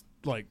 this is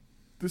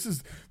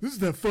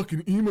that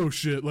fucking emo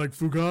shit like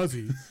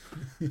Fugazi,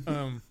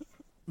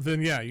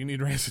 then yeah, you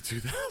need Rancid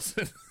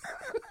 2000.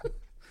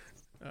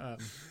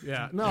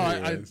 Yeah.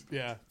 No,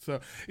 yeah.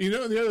 So, the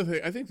other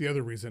thing, I think the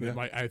other reason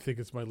I think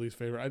it's my least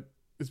favorite,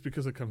 is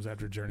because it comes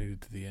after Journey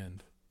to the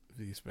End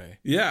of East Bay.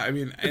 Yeah, I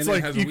mean, and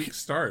it has a weak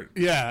start.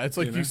 Yeah, it's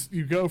like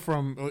you go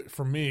from,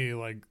 for me,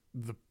 like,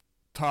 the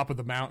top of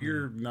the mountain.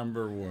 You're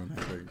number one,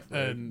 I think.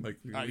 Right? And, like,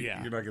 you're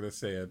not going to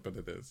say it, but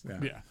it is.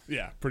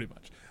 Yeah, pretty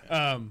much.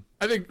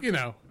 I think,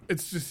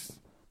 it's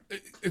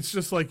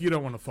just like, you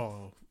don't want to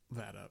follow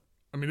that up.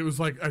 I mean, it was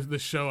like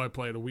this show I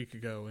played a week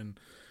ago, and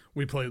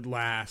we played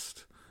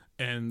last,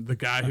 and the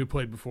guy who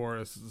played before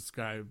us is this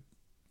guy,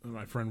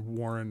 my friend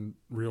Warren,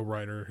 real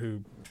writer,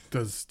 who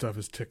does stuff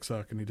as Tick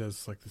Suck, and he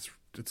does, like, this,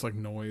 it's like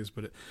noise,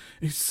 but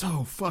he's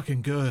so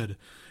fucking good.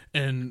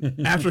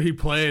 And after he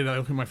played, I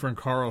looked at my friend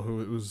Carl,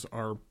 who it was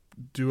our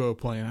duo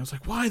playing. I was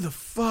like, why the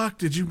fuck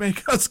did you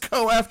make us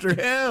go after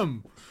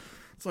him?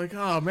 It's like,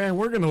 oh man,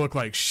 we're gonna look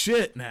like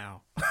shit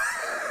now.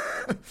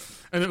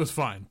 And it was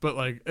fine, but,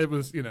 like, it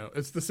was,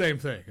 it's the same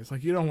thing. It's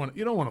like you don't want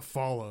to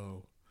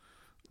follow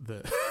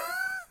the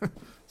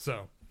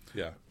so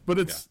yeah, but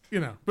it's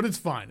but it's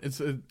fine. It's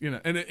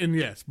and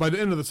yes, by the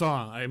end of the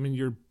song, I mean,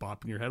 you're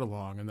bopping your head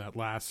along in that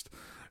last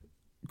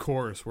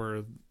chorus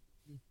where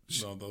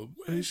the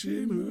way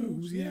she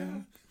moves,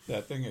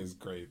 that thing is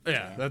great.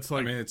 Yeah, that's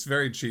like, I mean, it's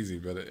very cheesy,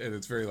 but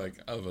it's very, like,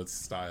 of its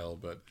style,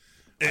 but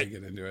I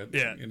get into it.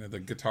 Yeah, the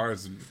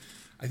guitars.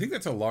 I think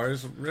that's a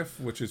Lars riff,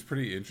 which is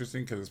pretty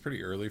interesting because it's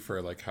pretty early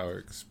for, like, how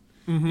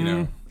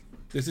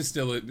this is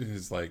still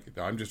his, like,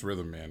 I'm just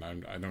rhythm man.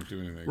 I don't do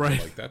anything. Right.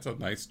 But, like, that's a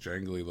nice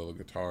jangly little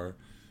guitar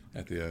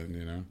at the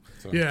end,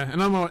 So. Yeah,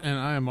 and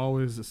I am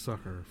always a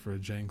sucker for a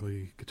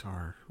jangly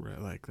guitar. Right?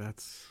 Like,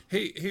 that's.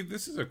 Hey,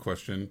 this is a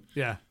question.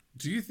 Yeah.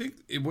 Do you think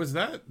it was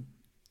that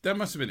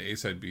must have been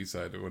A-side,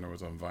 B-side when it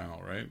was on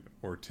vinyl, right?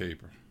 Or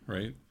tape,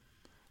 right?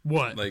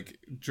 What? Like,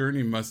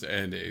 Journey must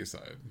end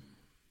A-side.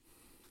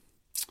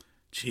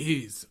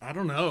 Jeez, I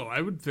don't know.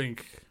 I would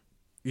think,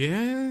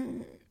 yeah.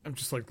 I'm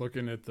just like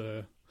looking at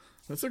the.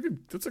 That's a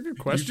good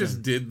question. You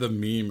just did the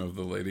meme of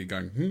the lady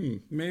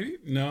going, maybe,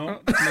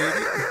 no,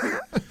 maybe.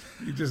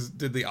 You just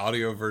did the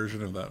audio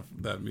version of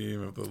that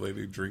meme of the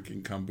lady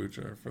drinking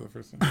kombucha for the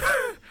first time.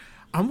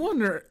 I'm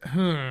wondering.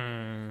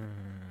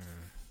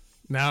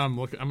 Now I'm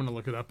going to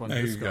look it up on Now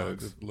you gotta Discogs.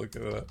 just look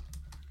it up.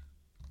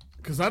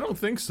 Because I don't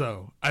think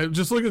so. I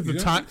just look at the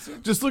time. So?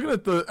 Just looking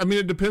at the. I mean,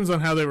 it depends on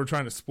how they were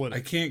trying to split it.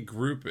 I can't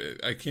group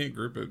it.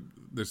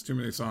 There's too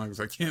many songs.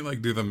 I can't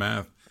like do the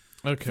math.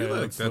 Okay, I feel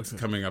like that's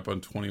coming up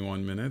on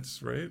 21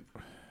 minutes, right?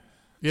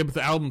 Yeah, but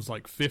the album's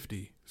like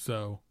 50,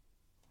 so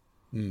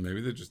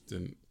Maybe they just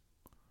didn't.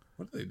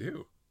 What did they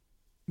do?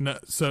 no.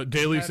 So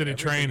Daily City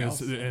Train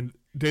is else. and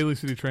Daily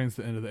City Train's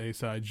the end of the A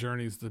side.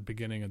 Journey's the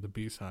beginning of the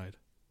B side,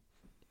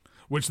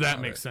 which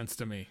that makes sense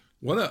to me.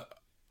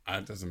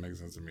 That doesn't make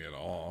sense to me at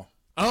all.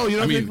 Oh, you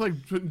don't think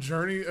like putting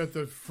Journey at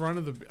the front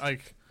of the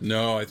like?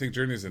 No, I think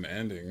Journey's an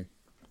ending.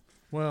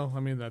 Well, I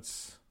mean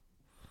that's.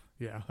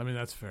 Yeah, I mean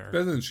that's fair.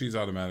 Better than She's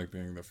Automatic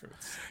being the first.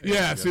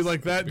 Yeah, see,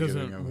 like that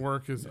doesn't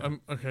work. As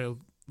okay,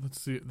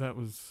 let's see. That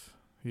was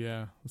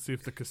Let's see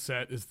if the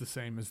cassette is the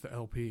same as the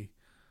LP.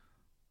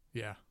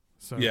 Yeah.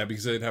 So yeah,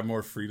 because they'd have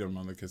more freedom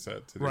on the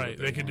cassette. To do right,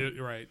 they could do it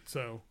right.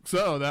 So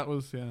that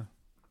was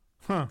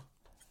Huh.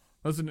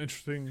 That's an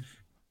interesting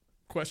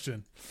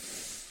question.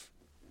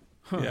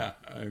 Huh. Yeah,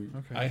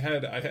 I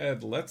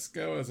had Let's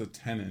Go as a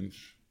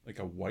 10-inch, like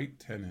a white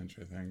 10-inch,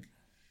 I think.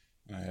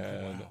 And I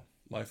had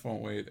Life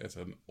Won't Wait as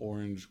an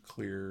orange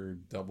clear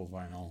double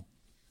vinyl.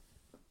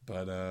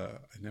 But I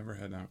never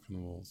had Out from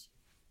the Wolves.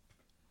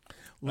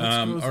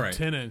 Let's Go as all a right.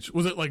 10-inch.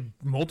 Was it like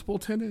multiple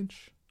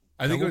 10-inch?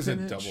 I think it was a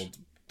 10-inch?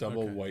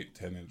 double white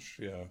 10-inch.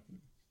 Yeah,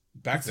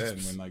 back then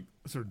when like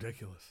it's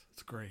ridiculous.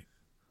 It's great.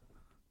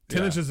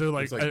 10 inches are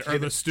like are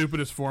the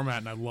stupidest format,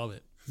 and I love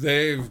it.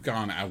 They've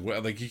gone out.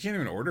 Like you can't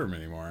even order them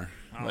anymore.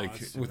 Oh, like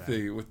with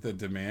the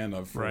demand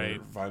of for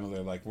vinyl,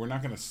 they're like, we're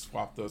not going to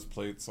swap those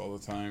plates all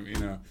the time. You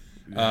know,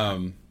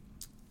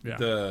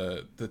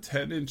 the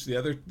 10-inch.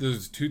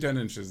 There's two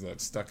 10-inches that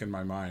stuck in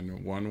my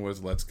mind. One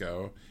was Let's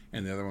Go,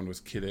 and the other one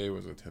was Kid A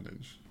was a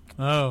 10-inch.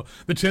 Oh,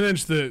 the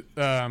 10-inch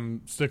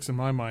that sticks in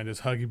my mind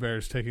is Huggy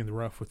Bear's "Taking the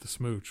Rough with the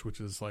Smooch,"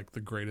 which is like the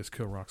greatest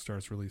Kill Rock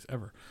Stars release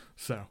ever.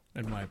 So,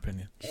 in my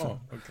opinion.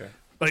 So, okay.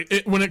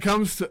 Like when it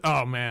comes to,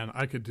 oh man,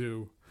 I'm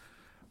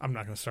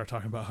not going to start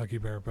talking about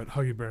Huggy Bear, but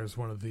Huggy Bear is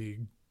one of the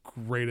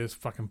greatest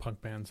fucking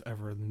punk bands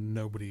ever.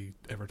 Nobody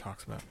ever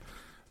talks about.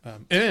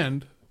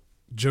 And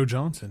Joe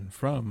Johnson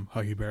from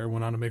Huggy Bear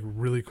went on to make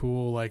really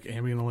cool like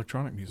ambient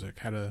electronic music.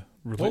 Had a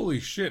holy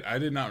shit! I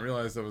did not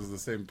realize that was the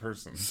same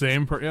person.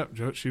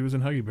 Joe. She was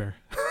in Huggy Bear.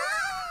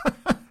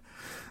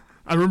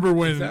 I remember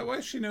when. Is that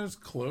why she knows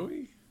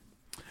Chloe?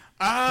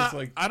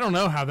 I don't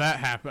know how that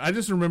happened. I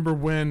just remember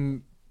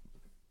when.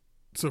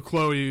 So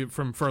Chloe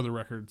from Further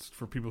Records,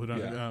 for people who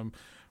don't,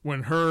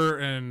 when her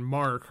and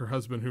Mark, her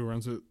husband who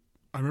runs it,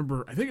 I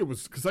think it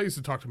was because I used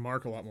to talk to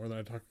Mark a lot more than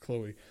I talked to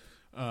Chloe,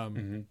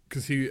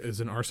 because he is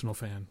an Arsenal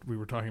fan. We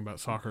were talking about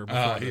soccer before.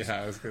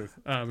 I was good.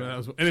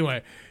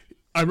 Anyway,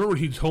 I remember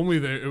he told me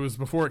that it was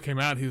before it came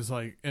out. He was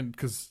like, and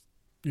because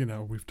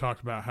we've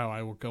talked about how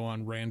I will go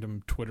on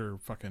random Twitter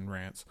fucking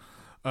rants.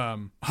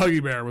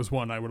 Huggy Bear was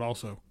one I would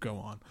also go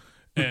on.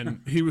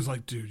 And he was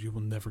like, dude, you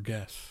will never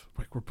guess.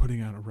 Like, we're putting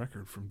out a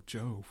record from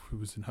Joe, who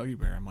was in Huggy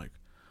Bear. I'm like,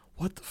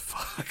 what the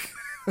fuck?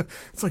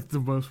 It's like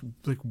the most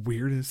like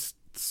weirdest,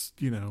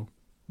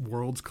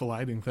 worlds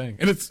colliding thing.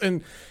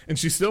 And and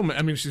she's still,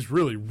 I mean, she's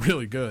really,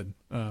 really good.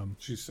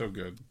 She's so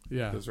good.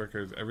 Yeah. Those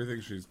records, everything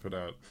she's put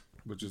out,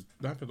 which has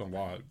not been a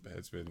lot, but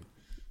it's been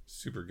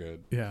super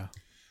good. Yeah.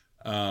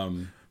 But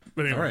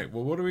anyway. All right.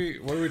 Well, what are we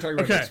talking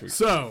about next week?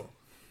 So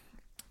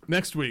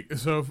next week.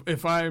 So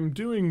if I'm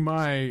doing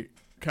my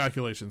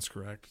calculations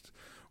correct,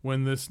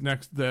 when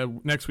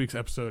the next week's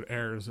episode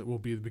airs, it will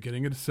be the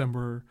beginning of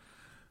December.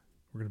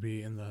 We're going to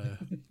be in the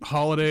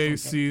holiday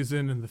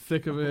season, in the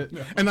thick of it.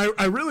 No. And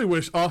I really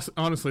wish,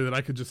 honestly, that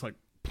I could just like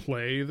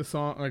play the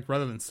song, like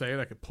rather than say it,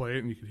 I could play it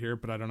and you could hear it,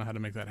 but I don't know how to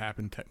make that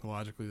happen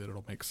technologically that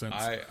it'll make sense.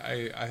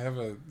 I have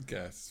a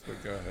guess,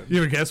 but go ahead.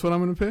 You have a guess what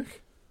I'm going to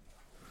pick?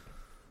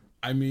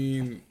 I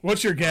mean,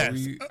 what's your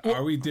guess?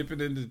 Are we dipping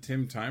into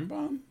Tim Time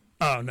Bomb?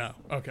 Oh, no.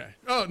 Okay.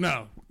 Oh,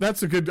 no.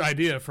 That's a good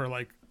idea for,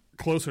 like,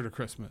 closer to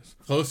Christmas.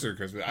 Closer to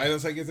Christmas. I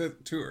was like, is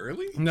it too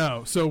early?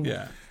 No. So,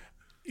 yeah.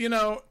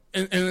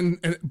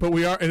 But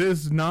it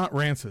is not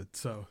Rancid,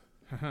 so.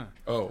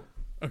 Oh.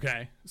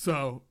 Okay.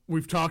 So,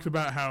 we've talked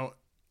about how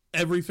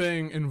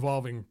everything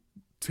involving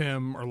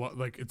Tim, or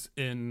like, it's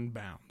in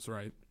bounds,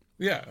 right?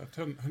 Yeah,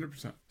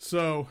 100%.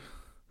 So,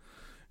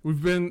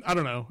 we've been, I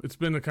don't know, it's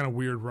been a kind of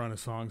weird run of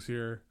songs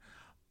here.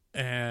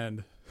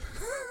 And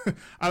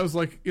I was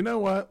like, you know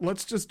what?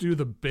 Let's just do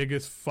the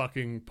biggest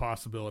fucking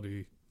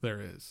possibility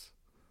there is.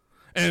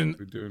 And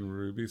we're doing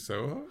Ruby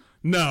Soho?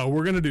 No,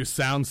 we're going to do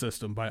Sound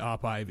System by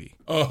Op Ivy.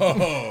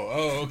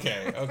 Oh,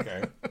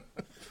 okay.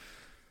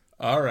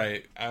 All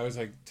right. I was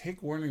like,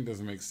 take warning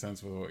doesn't make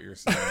sense with what you're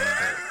saying.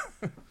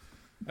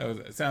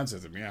 Sound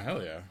system. Yeah,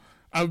 hell yeah.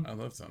 I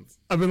love sounds.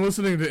 I've been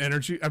listening to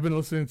Energy. I've been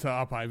listening to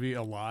Op Ivy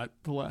a lot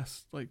the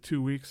last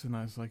 2 weeks, and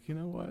I was like, you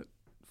know what?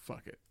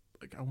 Fuck it.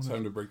 Like, I want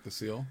time to break the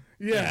seal.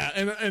 Yeah,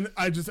 and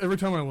I just every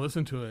time I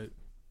listen to it,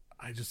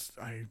 I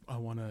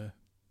want to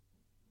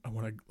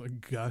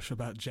gush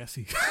about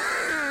Jesse.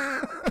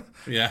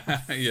 Yeah.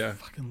 I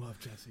fucking love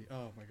Jesse.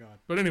 Oh my god.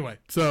 But anyway,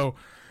 so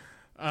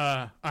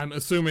I'm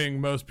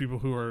assuming most people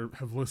who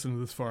have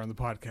listened this far on the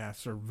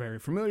podcast are very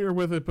familiar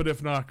with it, but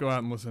if not, go out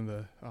and listen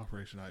to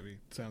Operation Ivy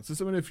Sound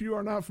System. And if you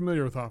are not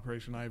familiar with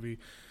Operation Ivy,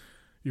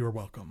 you are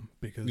welcome,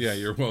 because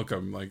you're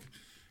welcome. Like,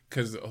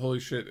 because holy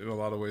shit, in a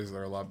lot of ways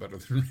they're a lot better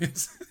than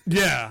Rants.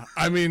 Yeah,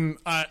 I mean,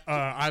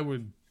 I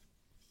would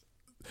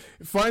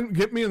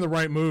get me in the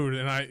right mood,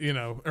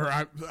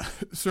 and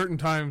certain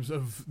times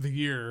of the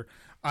year,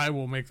 I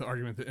will make the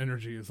argument that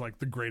Energy is like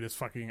the greatest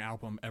fucking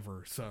album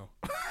ever. So,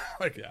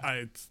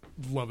 I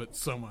love it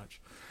so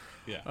much.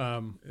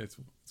 Yeah, it's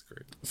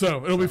great.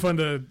 So it'll be fun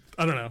to.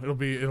 I don't know. It'll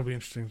be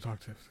interesting to talk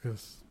to,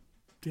 because,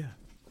 yeah.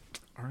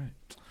 All right.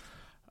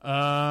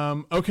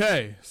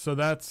 Okay. So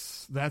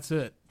that's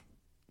it.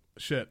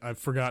 Shit, I've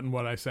forgotten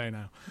what I say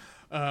now.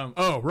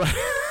 Oh right.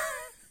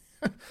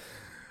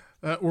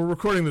 We're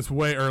recording this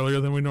way earlier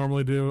than we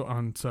normally do,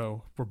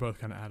 so we're both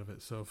kind of out of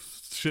it. So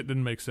if shit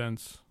didn't make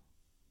sense,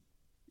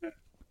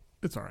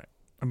 it's all right.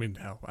 I mean,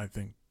 hell, I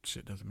think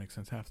shit doesn't make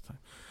sense half the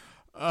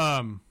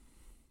time.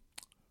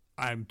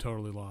 I'm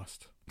totally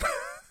lost.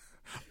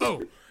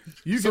 Oh,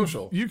 you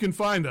can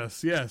find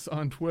us, yes,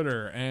 on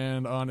Twitter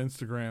and on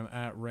Instagram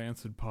at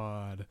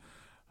RancidPod.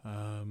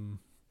 And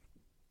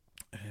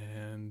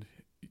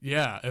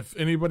yeah, if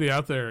anybody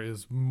out there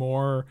is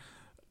more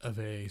of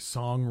a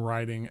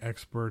songwriting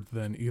expert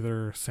than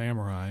either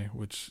Samurai,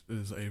 which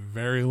is a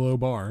very low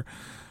bar,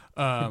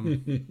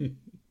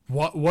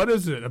 what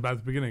is it about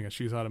the beginning of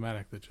She's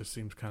Automatic that just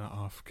seems kind of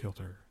off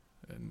kilter,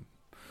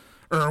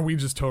 or are we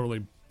just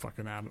totally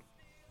fucking out of?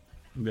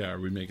 Yeah, are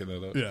we making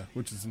that up? Yeah,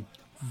 which is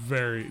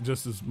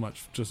just as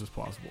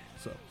plausible.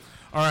 So,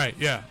 all right,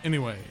 yeah.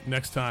 Anyway,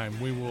 next time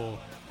we will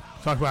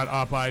talk about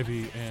Op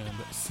Ivy, and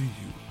see you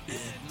in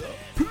the